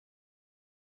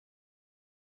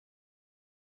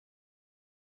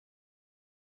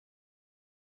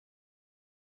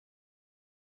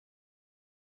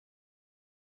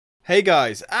Hey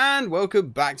guys, and welcome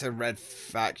back to Red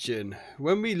Faction.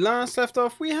 When we last left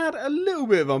off, we had a little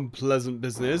bit of unpleasant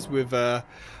business with our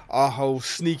whole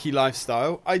sneaky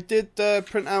lifestyle. I did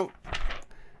print out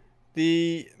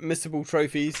the missable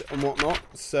trophies and whatnot,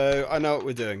 so I know what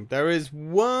we're doing. There is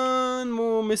one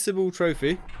more missable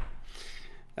trophy.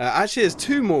 Actually, there's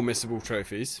two more missable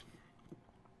trophies.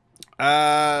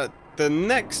 The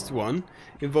next one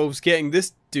involves getting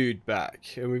this dude back,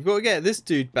 and we've got to get this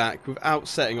dude back without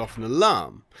setting off an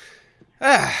alarm.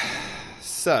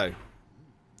 So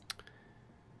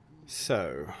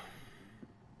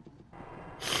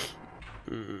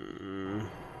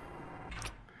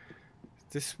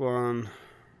this one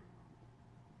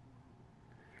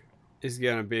is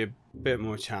going to be a bit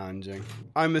more challenging.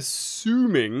 I'm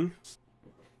assuming.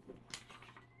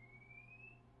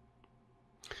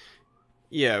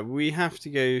 Yeah, we have to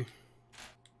go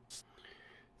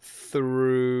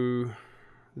through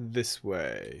this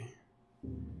way.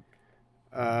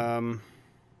 There's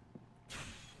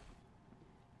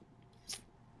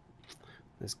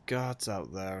guards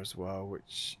out there as well,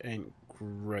 which ain't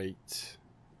great.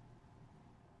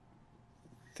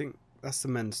 I think that's the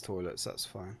men's toilets, that's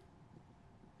fine.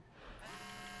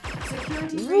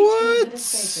 Security breach in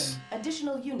administration.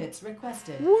 Additional units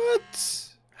requested. What?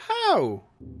 How?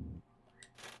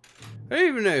 I don't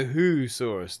even know who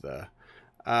saw us there.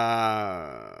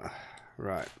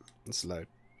 Right, let's load.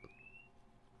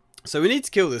 So we need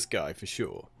to kill this guy for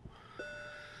sure.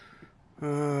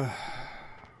 But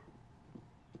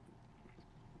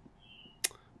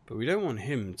we don't want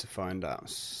him to find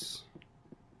us.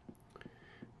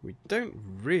 We don't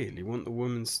really want the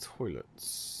women's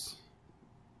toilets.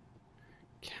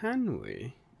 Can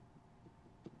we?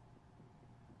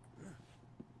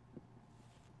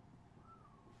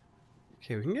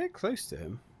 Okay, we can get close to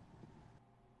him.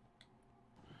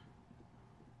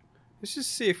 Let's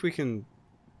just see if we can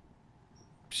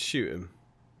shoot him.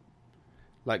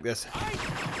 Like this.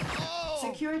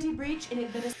 Security breach in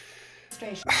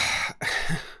administration.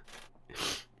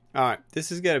 Alright,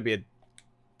 this is going to be a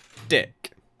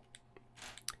dick.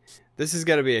 This is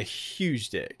going to be a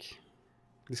huge dick.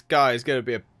 This guy is going to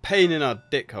be a pain in our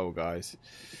dick hole, guys.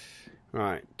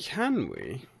 Right, can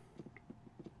we?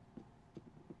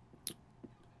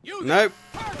 Nope.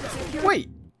 Wait.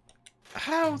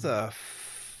 How the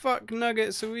fuck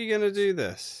nuggets are we going to do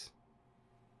this?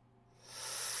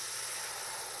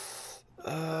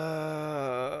 I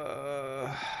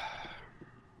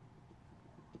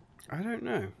don't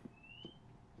know.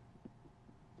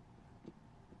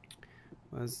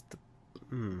 Where's the...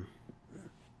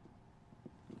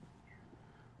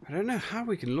 I don't know how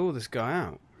we can lure this guy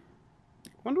out.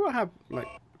 Wonder what happened, like...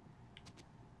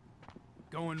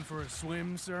 Going for a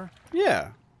swim, sir?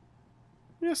 Yeah.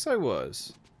 Yes, I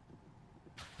was.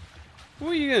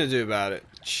 What are you going to do about it,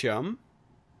 chum?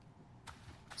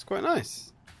 It's quite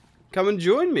nice. Come and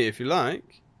join me if you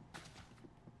like.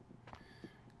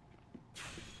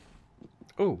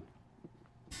 Oh.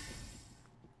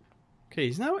 Okay,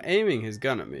 he's now aiming his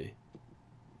gun at me.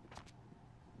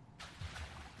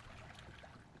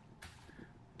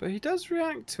 But he does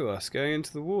react to us going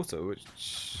into the water,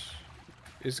 which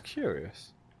is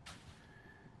curious.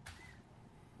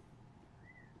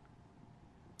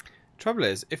 Trouble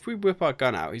is, if we whip our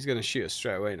gun out, he's going to shoot us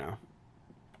straight away now.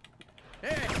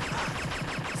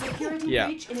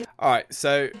 Yeah. Alright,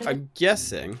 so I'm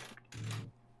guessing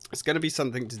it's going to be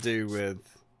something to do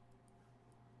with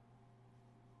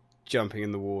jumping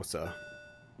in the water.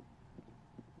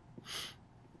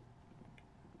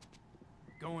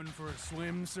 Going for a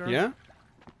swim, sir? Yeah?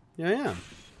 Yeah, I am.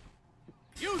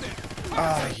 You there!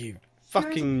 Ah, you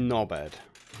fucking knobhead.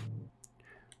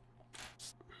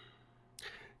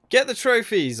 Get the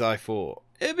trophies, I thought.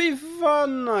 It'd be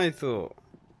fun, I thought.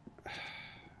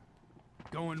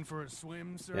 Going for a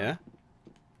swim, sir? Yeah?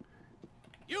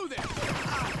 You there!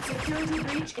 Security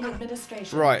breach in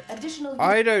administration. Right. Additional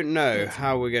I don't know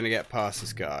how we're going to get past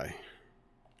this guy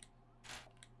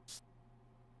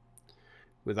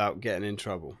without getting in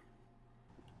trouble.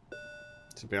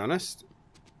 To be honest.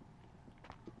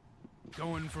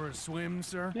 Going for a swim,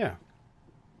 sir? Yeah.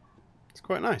 It's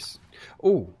quite nice.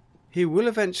 Oh, he will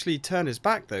eventually turn his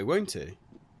back though, won't he?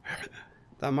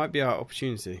 That might be our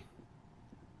opportunity.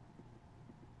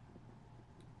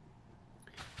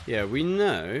 Yeah, we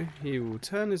know he will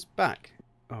turn his back.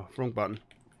 Oh, wrong button.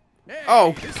 Hey,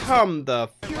 Oh, come the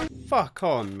fuck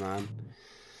on, man.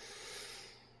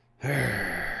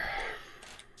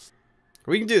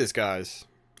 We can do this, guys.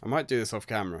 I might do this off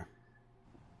camera.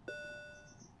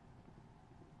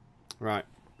 Right.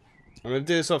 I'm going to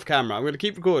do this off camera. I'm going to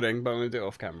keep recording, but I'm going to do it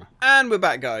off camera. And we're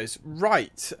back, guys.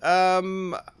 Right.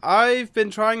 I've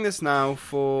been trying this now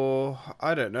for,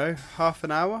 I don't know, half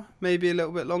an hour, maybe a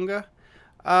little bit longer.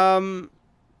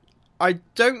 I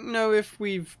don't know if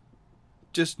we've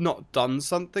just not done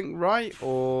something right,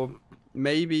 or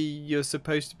maybe you're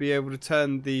supposed to be able to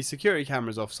turn the security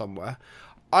cameras off somewhere.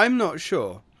 I'm not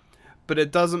sure, but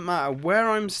it doesn't matter where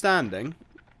I'm standing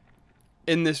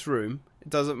in this room. It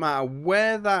doesn't matter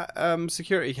where that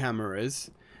security camera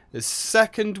is. The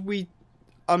second we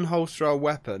unholster our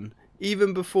weapon,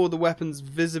 even before the weapon's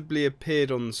visibly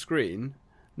appeared on the screen,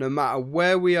 no matter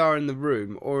where we are in the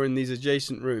room or in these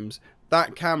adjacent rooms,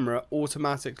 that camera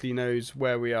automatically knows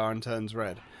where we are and turns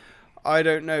red. I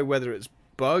don't know whether it's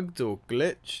bugged or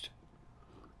glitched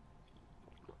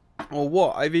or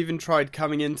what. I've even tried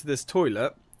coming into this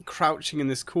toilet, crouching in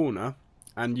this corner,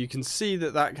 and you can see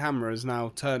that that camera is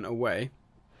now turned away.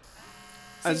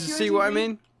 As you see what I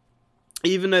mean?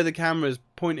 Even though the camera is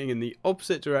pointing in the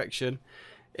opposite direction,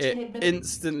 it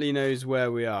instantly knows where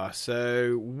we are.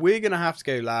 So we're going to have to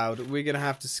go loud. We're going to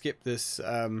have to skip this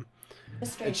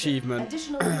achievement.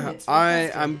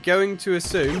 I am going to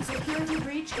assume... Security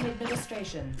breach in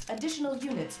administration. Additional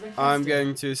units requested. I'm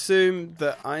going to assume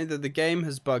that either the game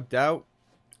has bugged out,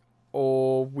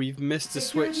 or we've missed a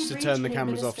switch to turn the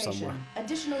cameras off somewhere.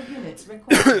 Additional units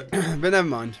requested. But never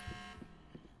mind.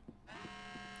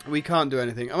 We can't do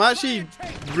anything. I'm actually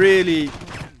really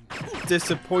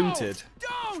disappointed.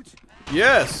 Don't!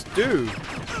 Yes, do.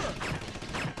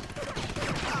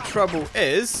 Trouble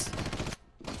is,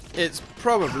 it's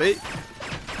probably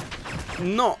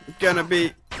not gonna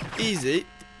be easy.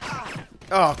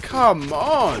 Oh, come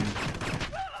on.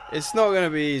 It's not going to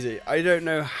be easy. I don't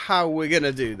know how we're going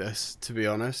to do this, to be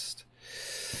honest.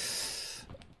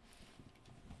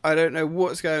 I don't know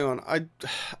what's going on.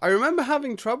 I remember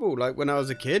having trouble, like, when I was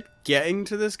a kid, getting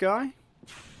to this guy.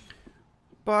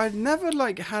 But I'd never,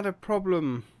 like, had a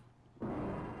problem,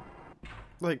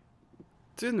 like,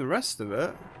 doing the rest of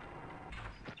it.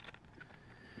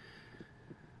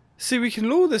 See, we can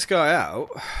lure this guy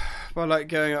out by, like,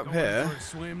 going up here. For a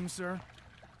swim, sir?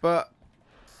 But...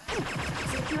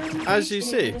 as you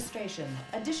see,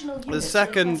 the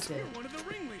second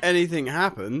anything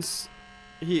happens,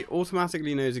 he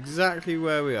automatically knows exactly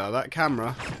where we are. That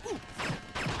camera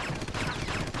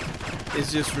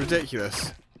is just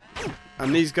ridiculous.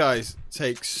 And these guys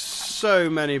take so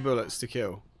many bullets to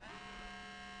kill.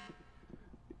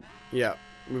 Yeah,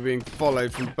 we're being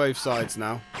followed from both sides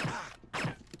now.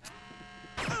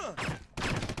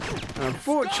 And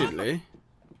unfortunately...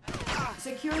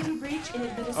 security breach in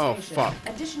administration. Oh, fuck.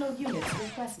 Additional units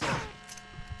requested.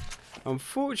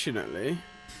 Unfortunately...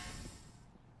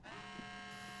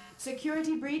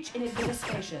 security breach in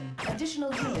administration.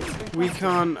 Additional units requested. we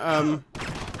can't,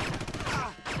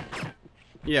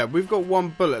 yeah, we've got one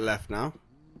bullet left now.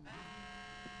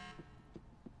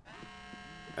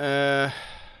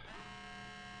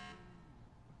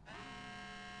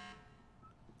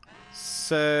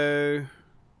 So...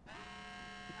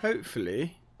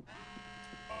 hopefully...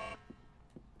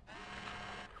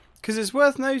 because it's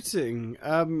worth noting,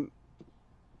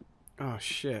 oh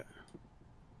shit.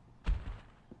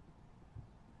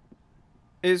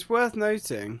 It's worth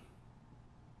noting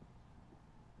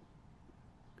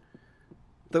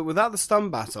that without the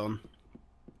stun baton,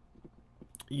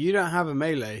 you don't have a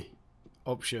melee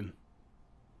option.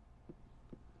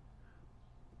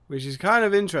 Which is kind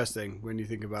of interesting when you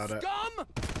think about it. Scum!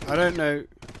 I don't know.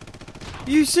 Are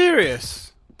you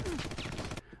serious?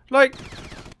 Like...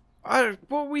 what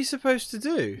are we supposed to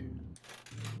do?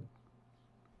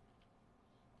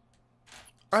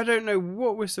 I don't know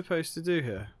what we're supposed to do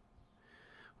here.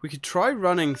 We could try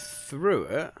running through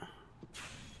it.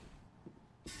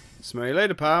 Smell you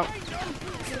later, pal.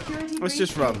 Let's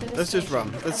just run. Let's just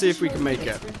run. Let's see if we can make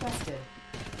it.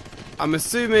 I'm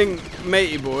assuming,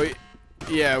 matey boy.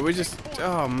 Yeah, we're just...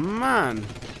 oh, man.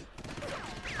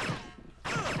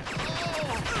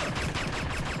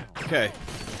 Okay.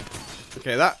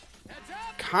 Okay, that...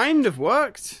 kind of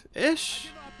worked-ish.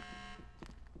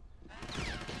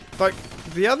 Like,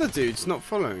 the other dude's not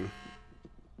following.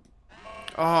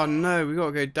 Oh no, we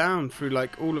gotta go down through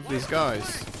like all of these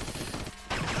guys.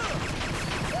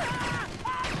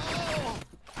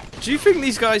 Do you think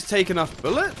these guys take enough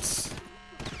bullets?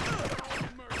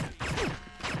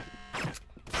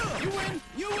 You win!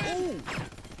 You win!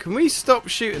 Can we stop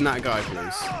shooting that guy,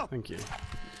 please? Thank you.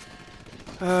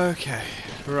 Okay,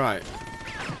 right.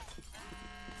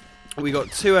 We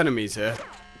got two enemies here.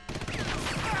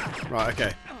 Right,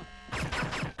 okay.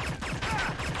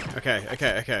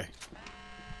 Okay.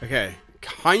 Okay,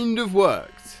 kind of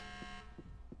worked.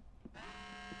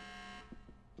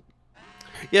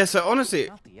 Yeah, so honestly,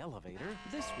 Not the elevator.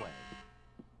 This way.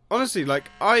 honestly, like,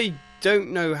 I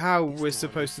don't know how This we're door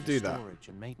supposed to leads do that. Storage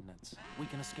and maintenance. We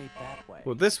can escape that way.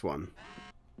 Well, this one.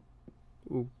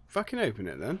 We'll fucking open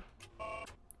it then.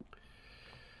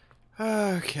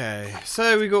 Okay,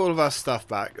 so we got all of our stuff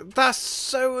back. That's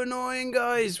so annoying,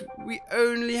 guys. We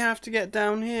only have to get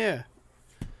down here.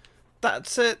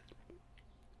 That's it.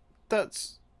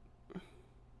 That's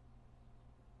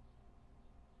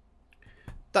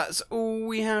all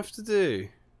we have to do.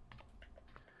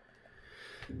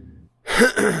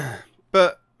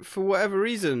 But for whatever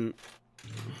reason,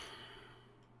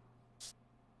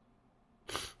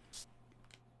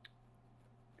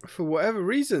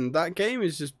 that game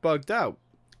is just bugged out.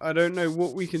 I don't know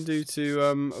what we can do to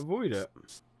avoid it.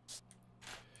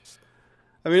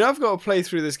 I mean, I've got to play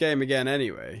through this game again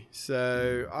anyway,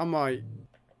 so I might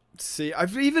see.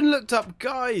 I've even looked up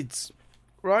guides,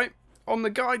 right? On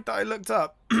the guide that I looked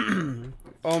up on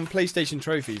PlayStation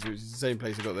Trophies, which is the same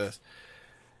place I got this,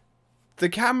 the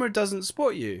camera doesn't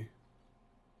spot you.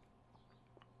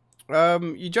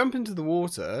 You jump into the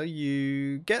water,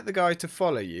 you get the guy to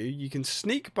follow you, you can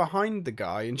sneak behind the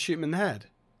guy and shoot him in the head.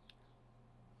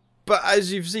 But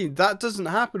as you've seen, that doesn't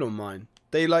happen on mine.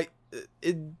 They like,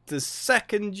 the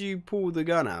second you pull the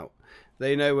gun out,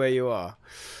 they know where you are.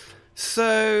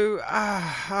 So,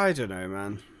 I don't know,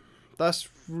 man. That's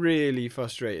really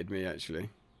frustrated me, actually.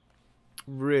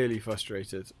 Really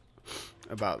frustrated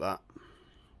about that.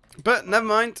 But never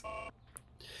mind.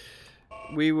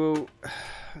 We will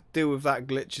deal with that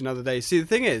glitch another day. See, the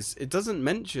thing is, it doesn't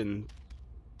mention...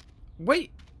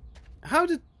 Wait! How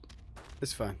did...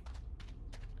 It's fine.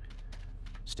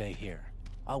 Stay here.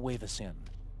 I'll wave us in.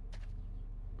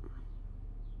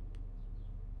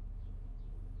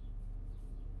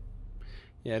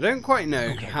 Yeah, I don't quite know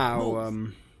Okay, how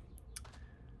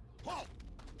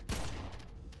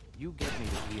You get me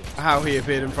the wheels. how he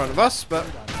appeared in front of us, but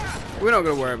we're not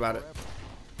going to worry about it.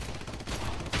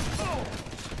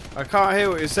 I can't hear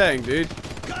what you're saying, dude.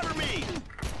 Cover me!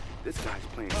 This guy's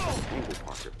playing some angle,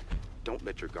 Parker. Don't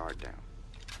let your guard down.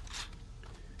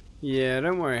 Yeah,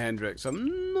 don't worry, Hendrix.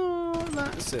 I'm not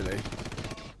that silly.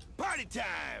 Party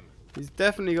time! He's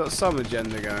definitely got some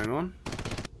agenda going on.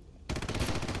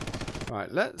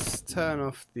 Right, let's turn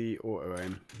off the auto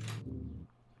aim.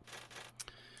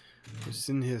 It's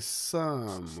in here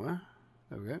somewhere.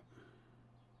 There we go.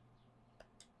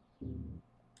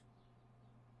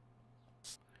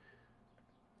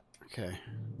 Okay.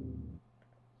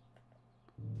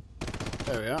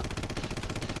 There we are.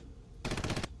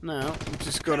 Now, we've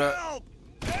just got to Help!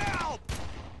 Help!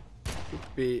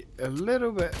 be a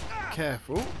little bit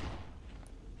careful.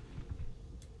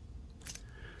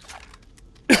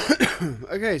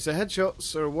 Okay, so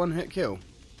headshots are a one-hit kill.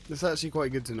 That's actually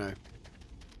quite good to know.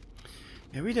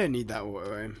 Yeah, we don't need that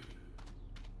auto aim.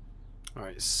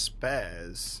 Alright,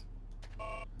 spares.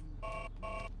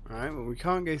 Alright, well we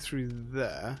can't go through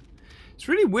there. It's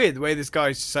really weird the way this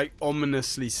guy's just like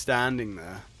ominously standing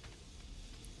there.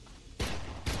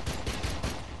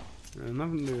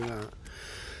 Nothing to do with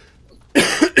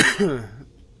that.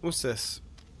 What's this?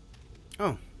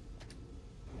 Oh.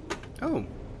 Oh.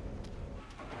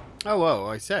 Oh, well,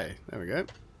 I say. There we go.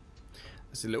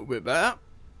 That's a little bit better.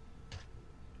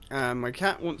 And my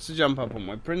cat wants to jump up on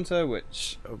my printer,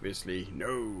 which, obviously,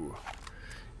 no.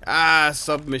 Ah,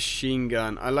 submachine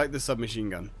gun. I like the submachine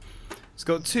gun. It's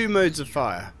got two modes of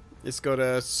fire. It's got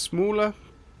a smaller,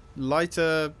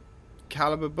 lighter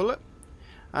caliber bullet.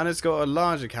 And it's got a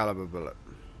larger caliber bullet.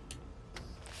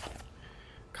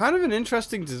 Kind of an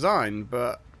interesting design,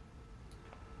 but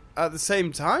at the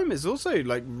same time, it's also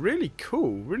like really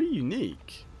cool, really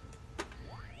unique.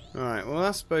 Alright, well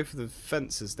that's both of the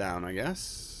fences down, I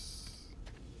guess.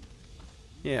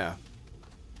 Yeah.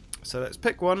 So let's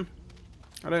pick one.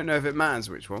 I don't know if it matters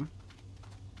which one.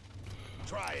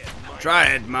 Try it, Mike. Try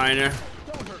it, miner.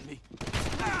 Don't hurt me.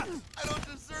 Ah, I don't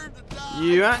deserve to die.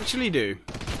 You actually do.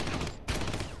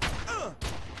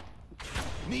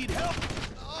 Need help?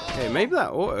 Okay, maybe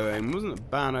that auto aim wasn't a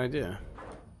bad idea.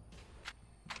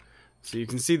 So you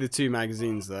can see the two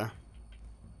magazines there.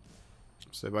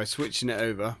 So by switching it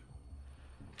over,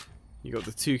 you got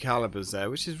the two calibers there,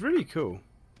 which is really cool.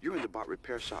 You're in the bot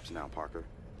repair shops now, Parker.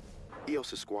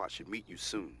 EOS's squad should meet you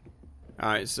soon.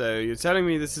 Alright, so you're telling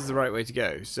me this is the right way to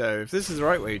go. So if this is the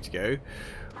right way to go,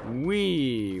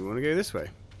 we want to go this way.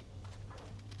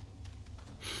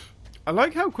 I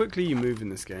like how quickly you move in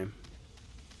this game.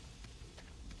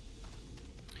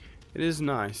 It is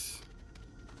nice.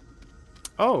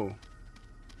 Oh.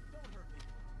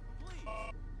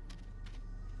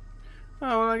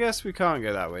 Oh, well, I guess we can't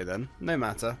go that way then. No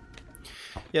matter.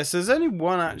 Yes, there's only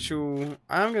one actual...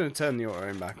 I am going to turn the auto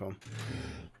aim back on.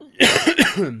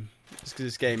 Just because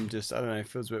this game just, I don't know,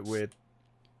 feels a bit weird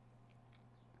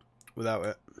without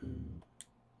it.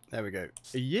 There we go.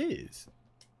 Yes.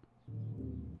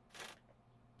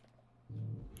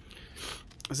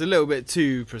 It's a little bit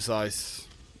too precise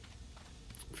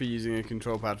for using a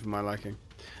control pad for my liking.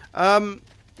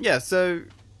 Yeah, so...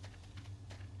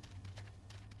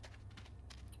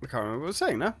 I can't remember what I was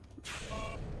saying now.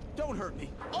 Don't hurt me.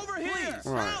 Over here.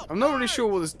 Right, I'm not really sure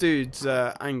what this dude's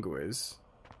angle is.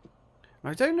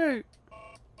 I don't know...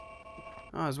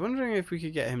 I was wondering if we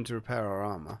could get him to repair our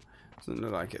armor. Doesn't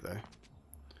look like it though.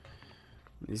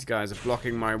 These guys are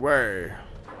blocking my way.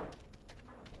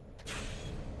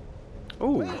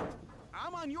 Oh.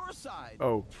 I'm on your side.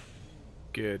 Oh.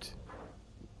 Good.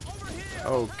 Over here.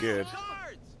 Oh, good.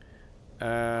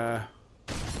 Guards.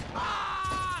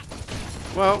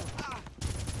 Well.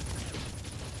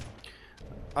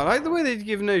 I like the way they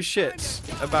give no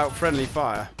shits about friendly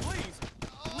fire. Please,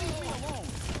 leave me alone.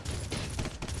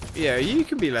 Yeah, you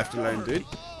can be left alone, dude.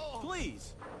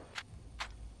 Please.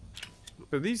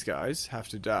 But these guys have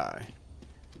to die.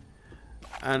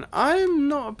 And I'm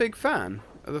not a big fan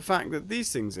of the fact that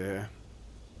these things are here.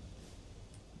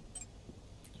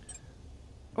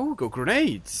 Oh, we've got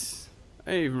grenades.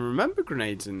 I don't even remember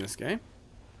grenades in this game.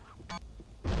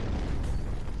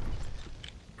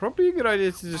 Probably a good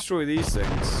idea to destroy these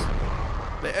things.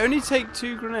 They only take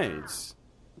 2 grenades.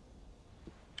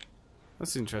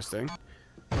 That's interesting.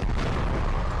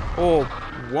 Or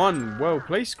 1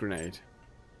 well-placed grenade.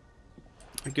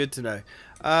 Good to know.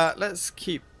 Let's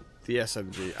keep the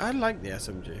SMG. I like the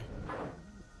SMG.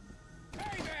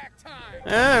 Payback time.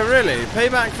 Oh, really?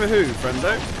 Payback for who,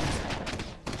 friendo?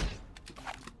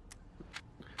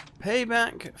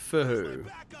 Payback for who?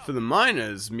 For the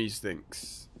miners, me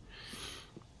thinks.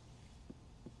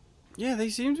 Yeah, they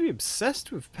seem to be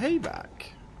obsessed with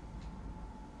payback.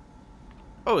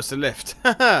 Oh, it's a lift.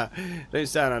 Don't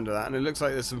stand under that. And it looks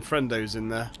like there's some friendos in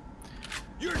there.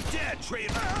 You're dead,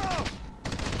 traitor.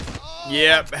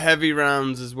 Yep, heavy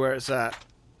rounds is where it's at.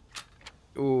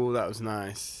 Oh, that was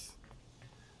nice.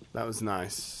 That was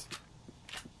nice.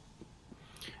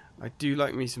 I do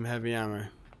like me some heavy ammo.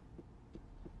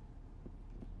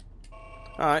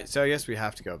 Alright, so I guess we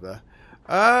have to go up there.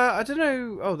 I don't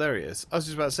know. Oh, there he is. I was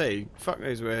just about to say, fuck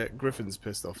knows where Griffin's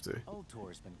pissed off to.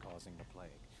 Ultor's been causing the plague.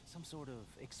 Some sort of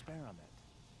experiment.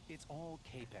 It's all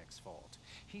Capek's fault.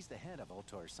 He's the head of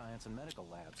Ultor's science and medical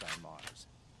labs on Mars.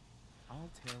 I'll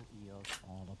tell Eos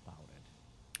all about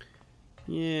it.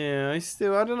 Yeah,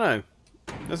 I don't know.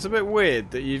 That's a bit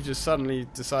weird that you've just suddenly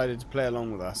decided to play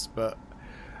along with us, but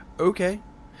okay.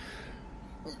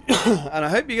 And I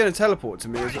hope you're going to teleport to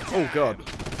me as well. Oh, God.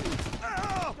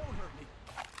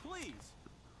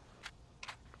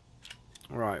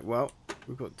 Right, well,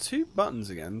 we've got 2 buttons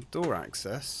again. Door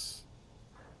access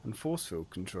and force field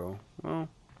control. Well,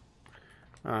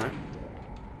 alright.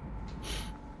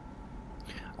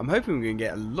 I'm hoping we're going to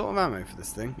get a lot of ammo for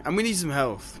this thing. And we need some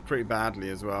health pretty badly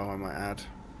as well, I might add.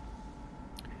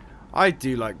 I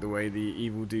do like the way the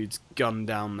evil dudes gun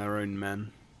down their own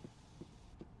men.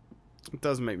 It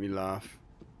does make me laugh.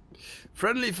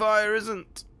 Friendly fire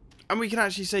isn't... And we can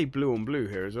actually say blue on blue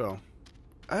here as well.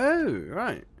 Oh,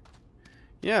 right.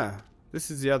 Yeah, this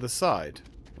is the other side.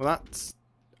 Well, that's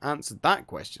answered that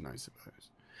question, I suppose.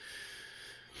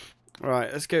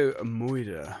 Right, let's go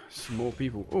Moida. Some more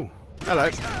people. Oh,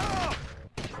 hello.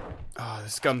 Oh,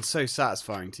 this gun's so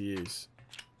satisfying to use.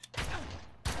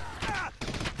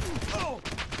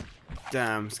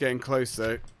 Damn, it's getting close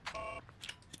though.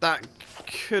 That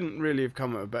couldn't really have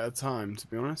come at a better time, to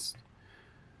be honest.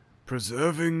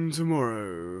 Preserving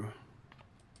tomorrow.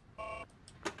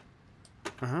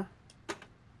 Uh-huh.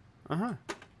 Uh-huh.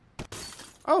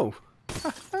 Oh!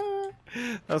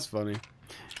 That's funny.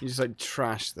 You just like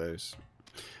trash those.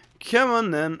 Come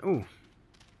on then. Ooh.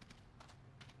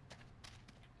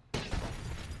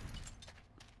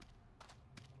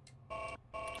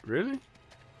 Really?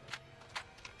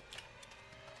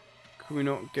 Can we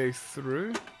not go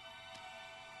through?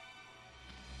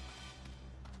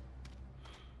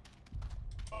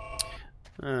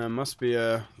 Must be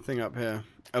a thing up here.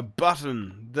 A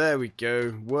button. There we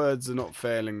go. Words are not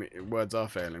failing me. Words are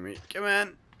failing me. Come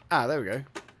on. Ah, there we go.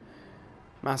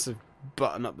 Massive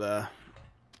button up there.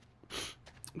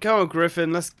 Come on,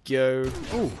 Griffin. Let's go.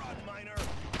 Ooh.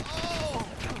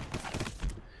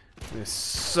 We're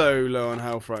so low on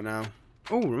health right now.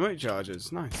 Oh, remote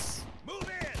charges. Nice.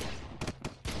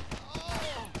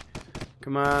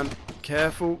 Come on.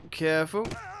 Careful. Careful.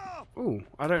 Ooh,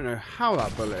 I don't know how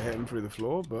that bullet hit him through the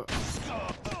floor, but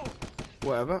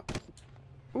whatever.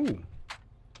 Ooh.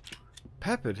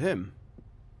 peppered him.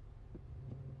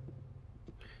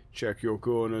 Check your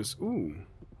corners. Ooh.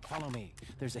 Follow me.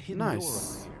 There's a hidden door over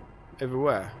Nice. here.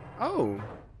 Everywhere. Oh.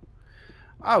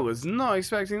 I was not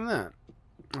expecting that.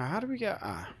 How do we get...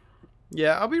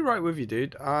 Yeah, I'll be right with you,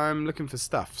 dude. I'm looking for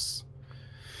stuffs.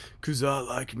 Because I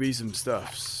like me some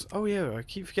stuffs. Oh, yeah, I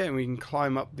keep forgetting we can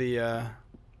climb up the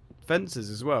fences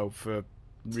as well for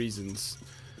reasons.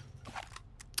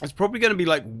 It's probably going to be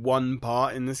like one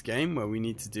part in this game where we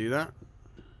need to do that.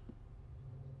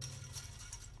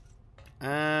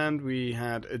 And we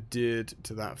had adhered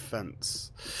to that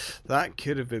fence. That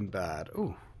could have been bad.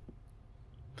 Ooh.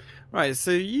 Right,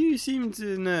 so you seem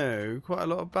to know quite a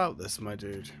lot about this, my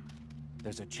dude.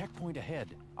 There's a checkpoint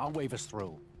ahead. I'll wave us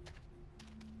through.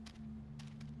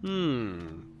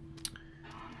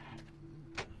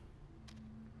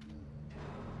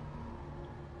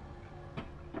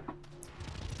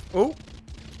 Oh.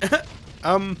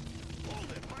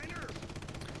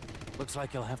 Looks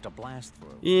like you'll have to blast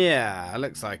through. Yeah,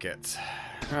 looks like it.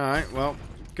 Alright, well,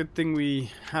 good thing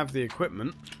we have the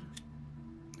equipment.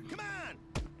 Come on!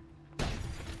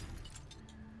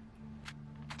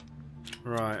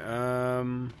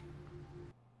 Right,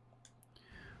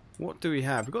 what do we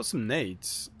have? We've got some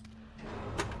nades.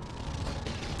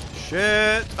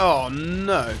 Shit! Oh,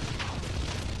 no!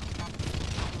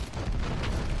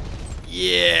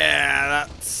 Yeah,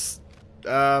 that's...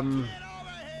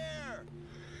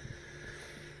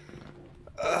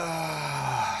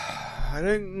 I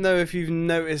don't know if you've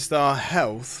noticed our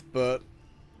health, but...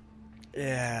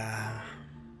 Yeah...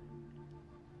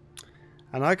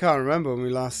 And I can't remember when we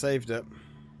last saved it.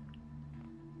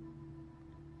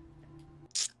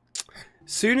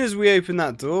 Soon as we open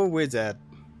that door, we're dead.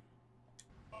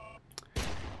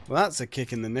 Well, that's a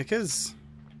kick in the knickers.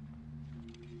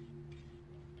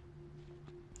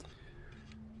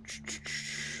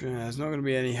 There's not going to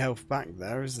be any health back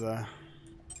there, is there?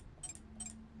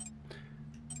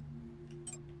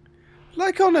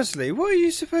 Like, honestly, what are you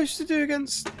supposed to do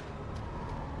against...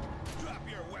 Drop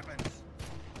your weapons.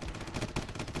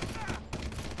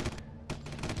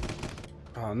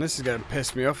 Oh, and this is going to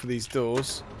piss me off with these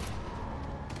doors.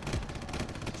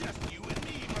 Just you and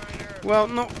me, miner. Well,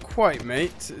 not quite,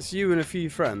 mate. It's you and a few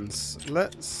friends.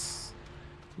 Let's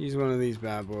use one of these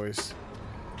bad boys.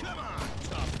 Come on,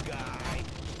 tough guy.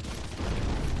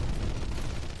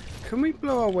 Can we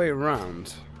blow our way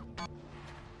around?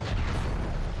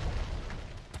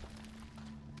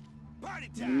 Party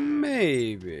time.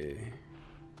 Maybe.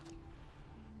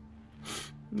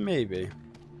 Maybe.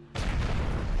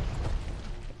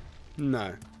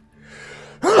 No.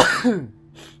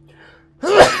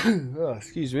 Oh,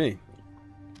 excuse me.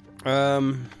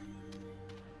 No,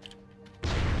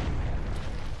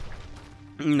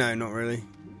 not really.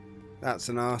 That's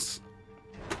an arse.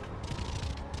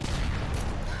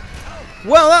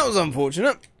 Well, that was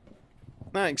unfortunate.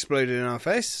 That exploded in our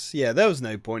face. Yeah, there was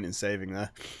no point in saving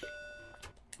there.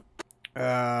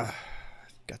 God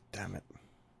damn it.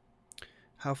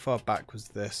 How far back was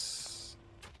this?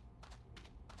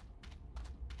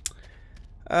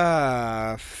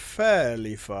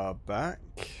 Fairly far back.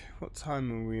 What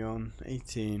time are we on?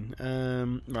 18.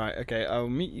 Right, okay, I'll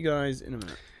meet you guys in a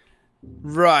minute.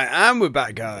 Right, and we're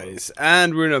back, guys.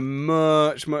 And we're in a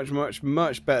much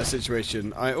better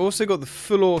situation. I also got the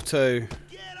full auto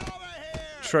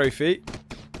trophy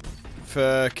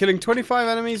for killing 25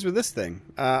 enemies with this thing.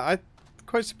 I'm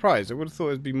quite surprised. I would have thought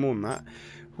it would be more than that.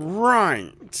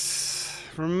 Right.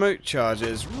 Remote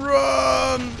charges.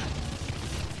 Run!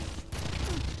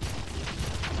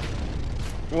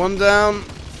 One down.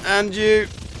 And you.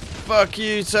 Fuck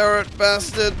you, turret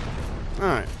bastard.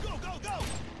 Alright.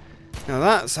 Now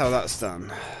that's how that's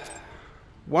done.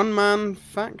 One-man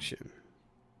faction.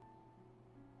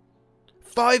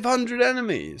 500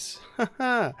 enemies.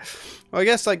 Well, I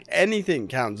guess like anything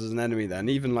counts as an enemy then,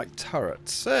 even like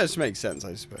turrets. So this makes sense,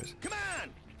 I suppose. Come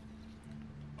on.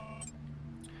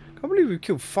 Can't believe we've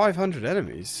killed 500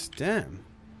 enemies. Damn.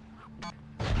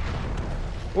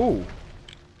 Ooh.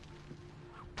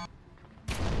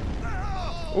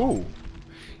 Ooh.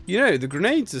 You know, the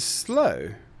grenades are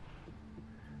slow.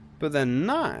 But they're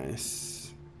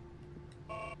nice.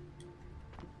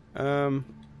 How?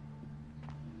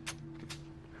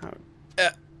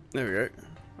 There we go.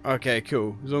 Okay,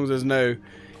 cool. As long as there's no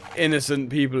innocent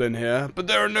people in here. But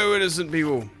there are no innocent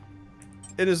people.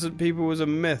 Innocent people was a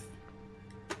myth.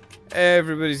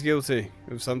 Everybody's guilty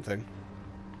of something.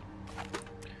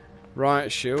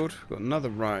 Riot shield. Got another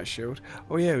riot shield.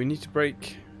 Oh yeah, we need to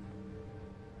break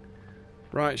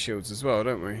riot shields as well,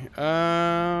 don't we?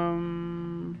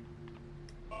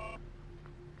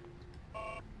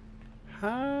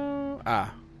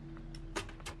 How?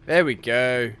 There we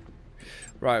go.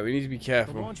 Right, we need to be The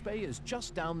careful. launch bay is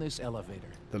just down this elevator.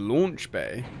 The launch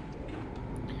bay?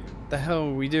 The hell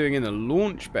are we doing in the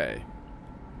launch bay?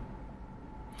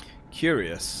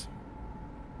 Curious.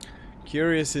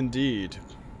 Curious indeed.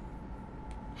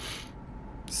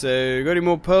 So, got any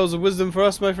more pearls of wisdom for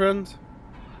us, my friend?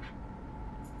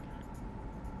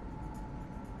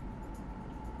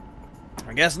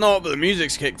 I guess not, but the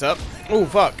music's kicked up. Oh,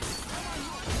 fuck.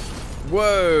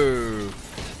 Whoa.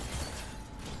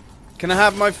 Can I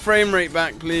have my frame rate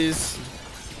back, please?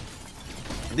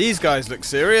 These guys look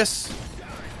serious.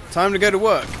 Time to go to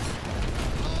work.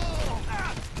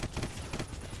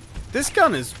 This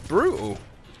gun is brutal.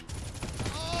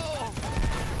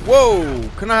 Whoa!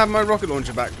 Can I have my rocket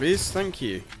launcher back, please? Thank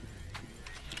you.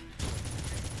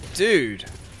 Dude.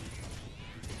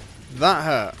 That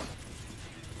hurt.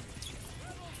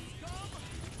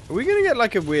 Are we gonna get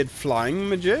like a weird flying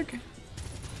majig?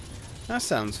 That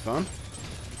sounds fun.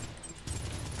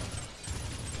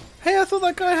 Hey, I thought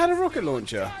that guy had a rocket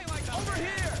launcher.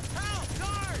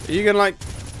 Are you gonna like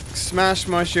smash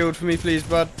my shield for me, please,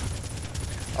 bud?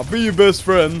 I'll be your best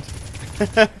friend.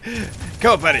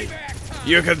 Come on, buddy.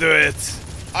 You can do it.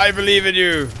 I believe in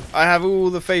you. I have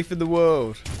all the faith in the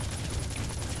world.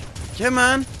 Yeah,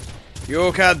 man.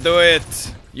 You can do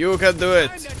it. You can do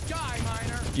it.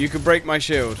 You can break my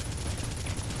shield.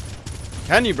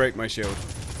 Can you break my shield?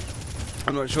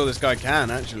 I'm not sure this guy can,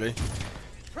 actually.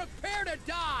 Prepare to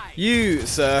die. You,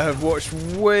 sir, have watched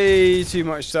way too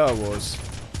much Star Wars.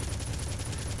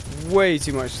 Way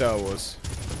too much Star Wars.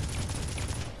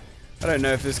 I don't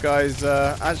know if this guy's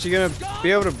actually going to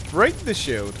be able to break the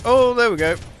shield. Oh, there we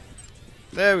go.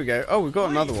 There we go. Oh, we've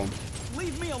got another one.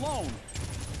 Leave me alone.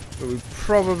 But we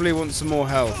probably want some more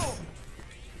health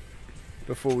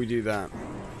before we do that.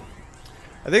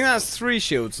 I think that's 3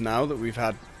 shields now that we've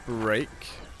had break.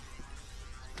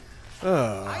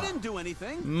 I didn't do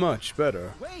anything. Much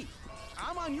better. Wait,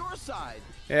 I'm on your side.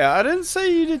 Yeah, I didn't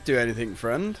say you did do anything,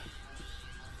 friend.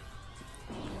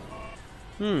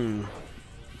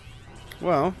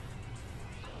 Well,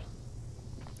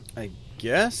 I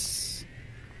guess.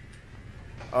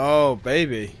 Oh,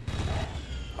 baby.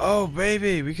 Oh,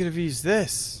 baby, we could have used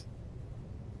this.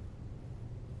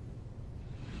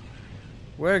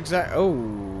 Where exactly?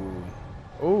 Oh.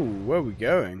 Oh, where are we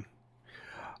going?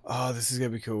 Oh, this is going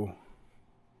to be cool.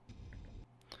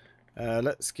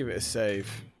 Let's give it a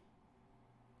save.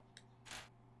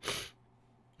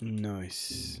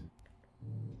 Nice.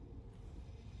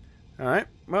 Alright,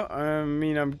 well, I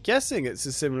mean, I'm guessing it's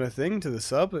a similar thing to the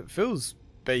sub. It feels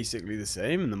basically the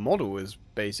same, and the model is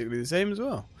basically the same as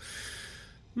well.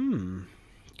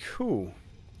 Cool.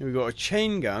 We've got a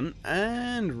chain gun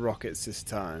and rockets this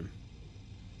time.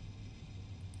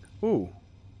 Ooh.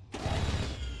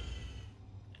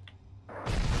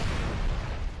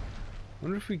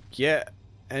 Wonder if we get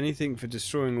anything for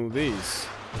destroying all these.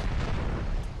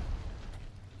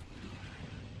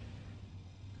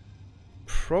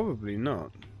 Probably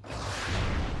not.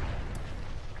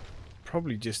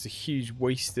 Probably just a huge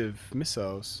waste of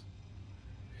missiles.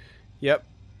 Yep.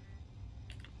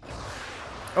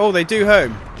 Oh, they do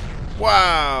home.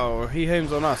 Wow, he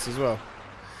homes on us as well.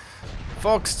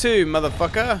 Fox 2,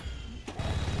 motherfucker.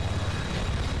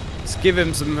 Let's give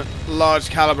him some large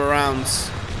caliber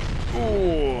rounds.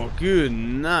 Oh, good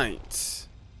night.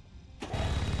 I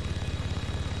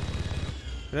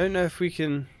don't know if we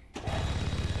can...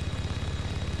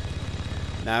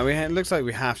 Nah, it looks like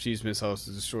we have to use missiles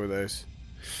to destroy those.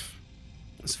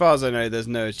 As far as I know, there's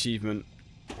no achievement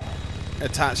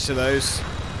attached to those.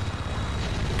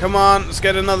 Come on, let's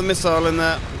get another missile in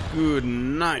there. Good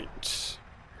night.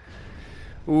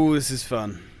 Ooh, this is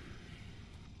fun.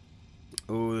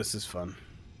 Ooh, this is fun.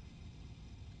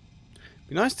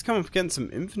 Be nice to come up against some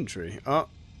infantry. Oh.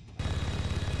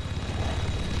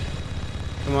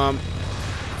 Come on.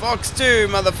 Fox 2,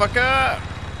 motherfucker!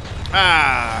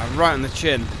 Ah, right on the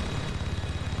chin.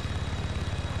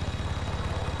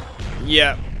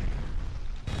 Yep.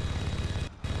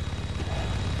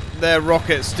 Their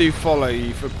rockets do follow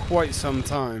you for quite some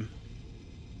time.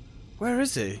 Where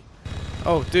is he?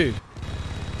 Oh, dude.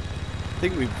 I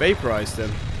think we vaporized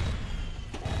him.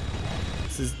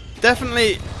 This is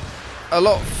definitely a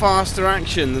lot faster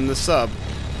action than the sub.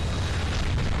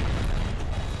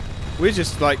 We're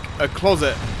just like a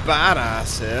closet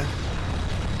badass here.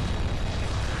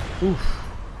 Oof.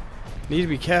 Need to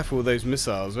be careful with those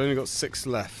missiles. We've only got 6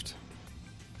 left.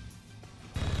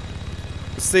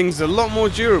 This thing's a lot more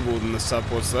durable than the sub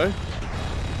was, though.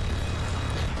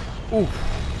 Oof.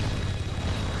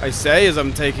 I say as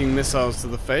I'm taking missiles to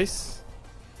the face.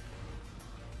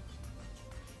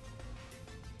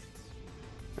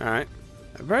 Alright.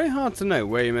 Very hard to know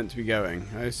where you're meant to be going.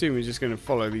 I assume we're just going to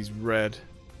follow these red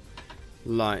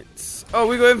lights. Oh,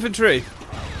 we got infantry!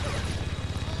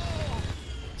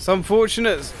 It's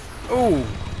unfortunate. Oh,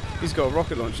 he's got a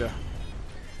rocket launcher.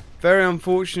 Very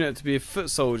unfortunate to be a foot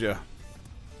soldier.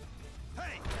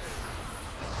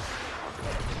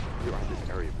 You're out of this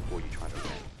area before you try to land.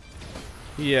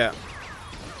 Yeah.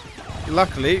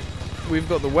 Luckily, we've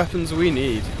got the weapons we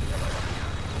need.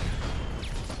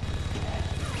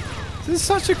 This is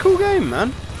such a cool game,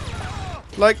 man.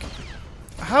 Like,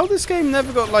 how this game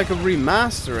never got like a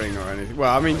remastering or anything.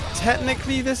 Well, I mean,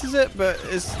 technically this is it, but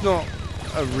it's not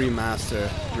a remaster,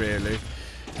 really.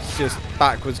 It's just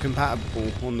backwards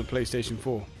compatible on the PlayStation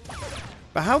 4.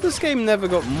 But how this game never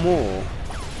got more,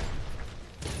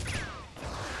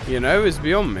 you know, is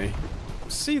beyond me.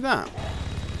 See that?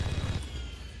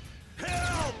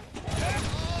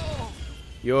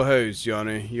 Your host,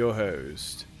 Johnny. Your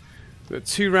host. We've got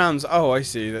 2 rounds. Oh, I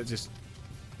see. That just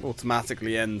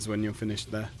automatically ends when you're finished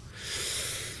there.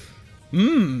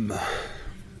 Me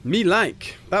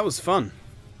like. That was fun.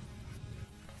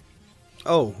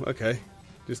 Oh, okay.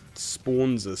 Just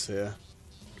spawns us here.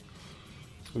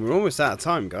 And we're almost out of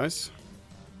time, guys.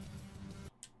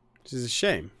 Which is a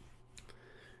shame.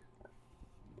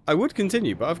 I would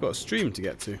continue, but I've got a stream to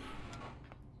get to.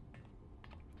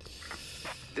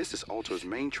 This is Ultra's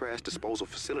main trash disposal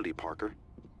facility, Parker.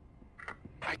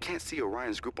 I can't see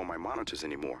Orion's group on my monitors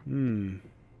anymore.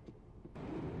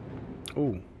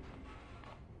 Oh.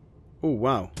 Oh,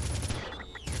 wow.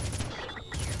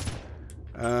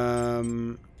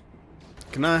 Can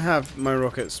I have my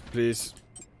rockets, please?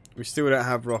 We still don't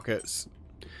have rockets.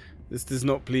 This does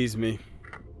not please me.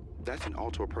 That's an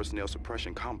Ultra personnel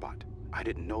suppression combat. I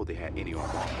didn't know they had any on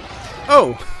board.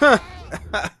 Oh!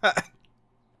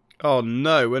 Oh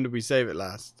no, when did we save it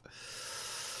last?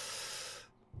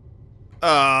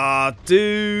 Ah,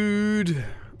 dude.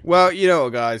 Well, you know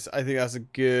what, guys? I think that's a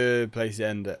good place to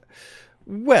end it.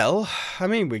 Well, I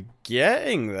mean, we're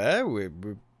getting there. We're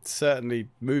certainly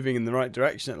moving in the right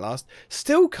direction at last.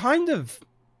 Still kind of...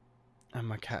 And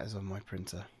my cat is on my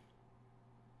printer.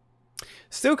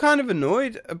 Still kind of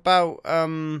annoyed about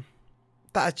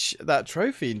that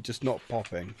trophy just not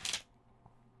popping.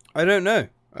 I don't know.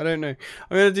 I'm going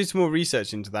to do some more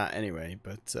research into that anyway,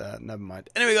 but never mind.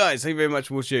 Anyway, guys, thank you very much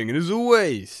for watching, and as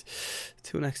always,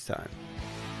 till next time.